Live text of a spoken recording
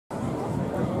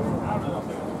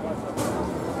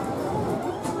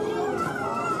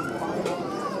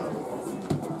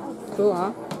Cool,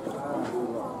 huh?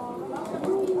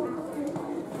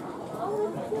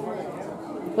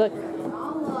 Look.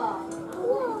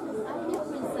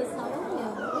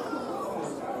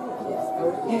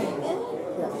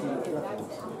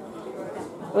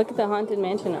 Look at the Haunted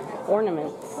Mansion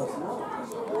ornaments.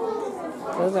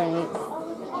 Those are neat.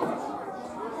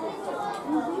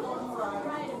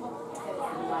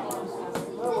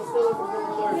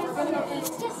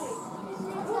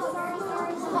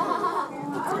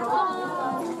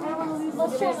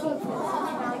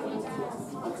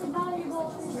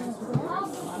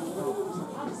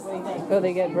 Oh,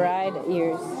 they get bride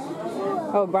ears.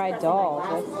 Oh, bride dolls.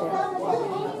 That's it.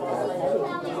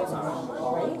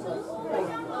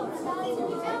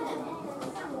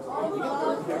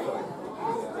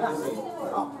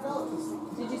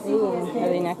 Ooh, are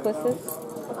they necklaces?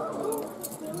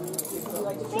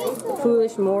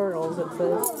 Foolish mortals, it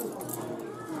says.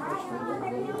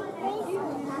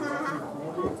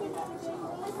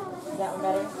 Is that one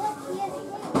better?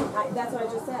 That's what I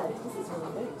just said. This is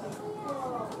really good.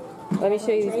 Let me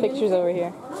show you these pictures over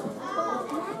here.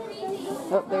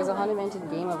 Oh, there's a Haunted Mansion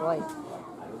Game of Life.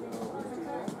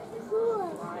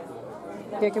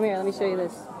 Here, come here. Let me show you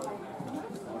this.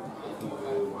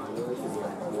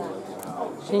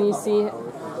 Can you see?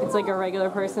 It's like a regular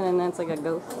person and then it's like a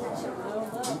ghost.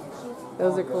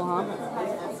 Those are cool, huh?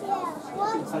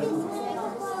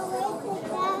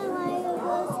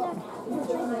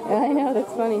 I know,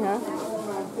 that's funny, huh?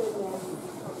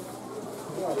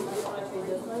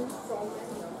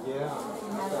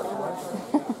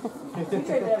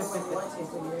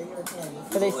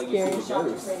 Are they scary? Is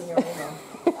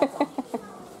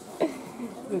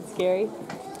it scary?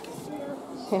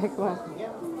 Here, come on.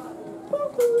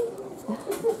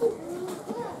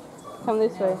 Come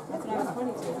this way.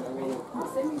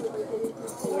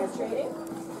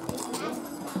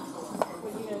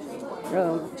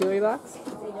 Oh, jewelry box?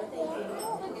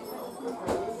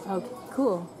 Oh,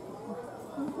 cool.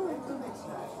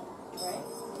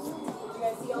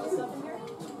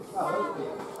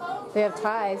 They have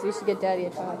ties. We should get Daddy a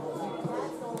tie.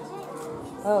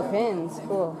 Oh, pins.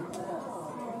 Cool.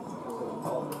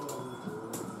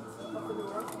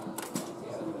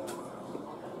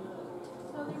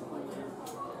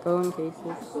 Phone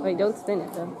cases. Wait, don't spin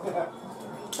it though.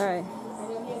 Alright.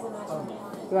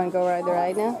 You want to go ride the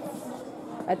ride now?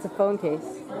 That's a phone case.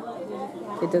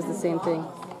 It does the same thing.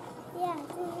 Yeah, it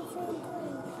does the same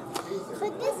thing.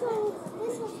 But this one's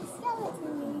a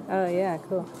skeleton. Oh yeah,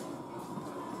 cool.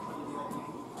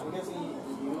 I'm guessing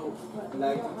you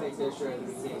like to take this shirt and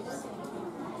things.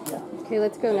 Okay,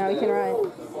 let's go now. We can ride.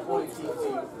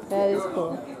 That is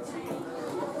cool.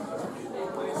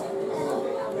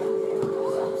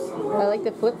 I like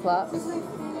the flip-flops.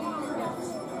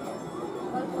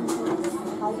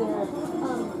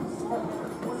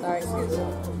 Sorry.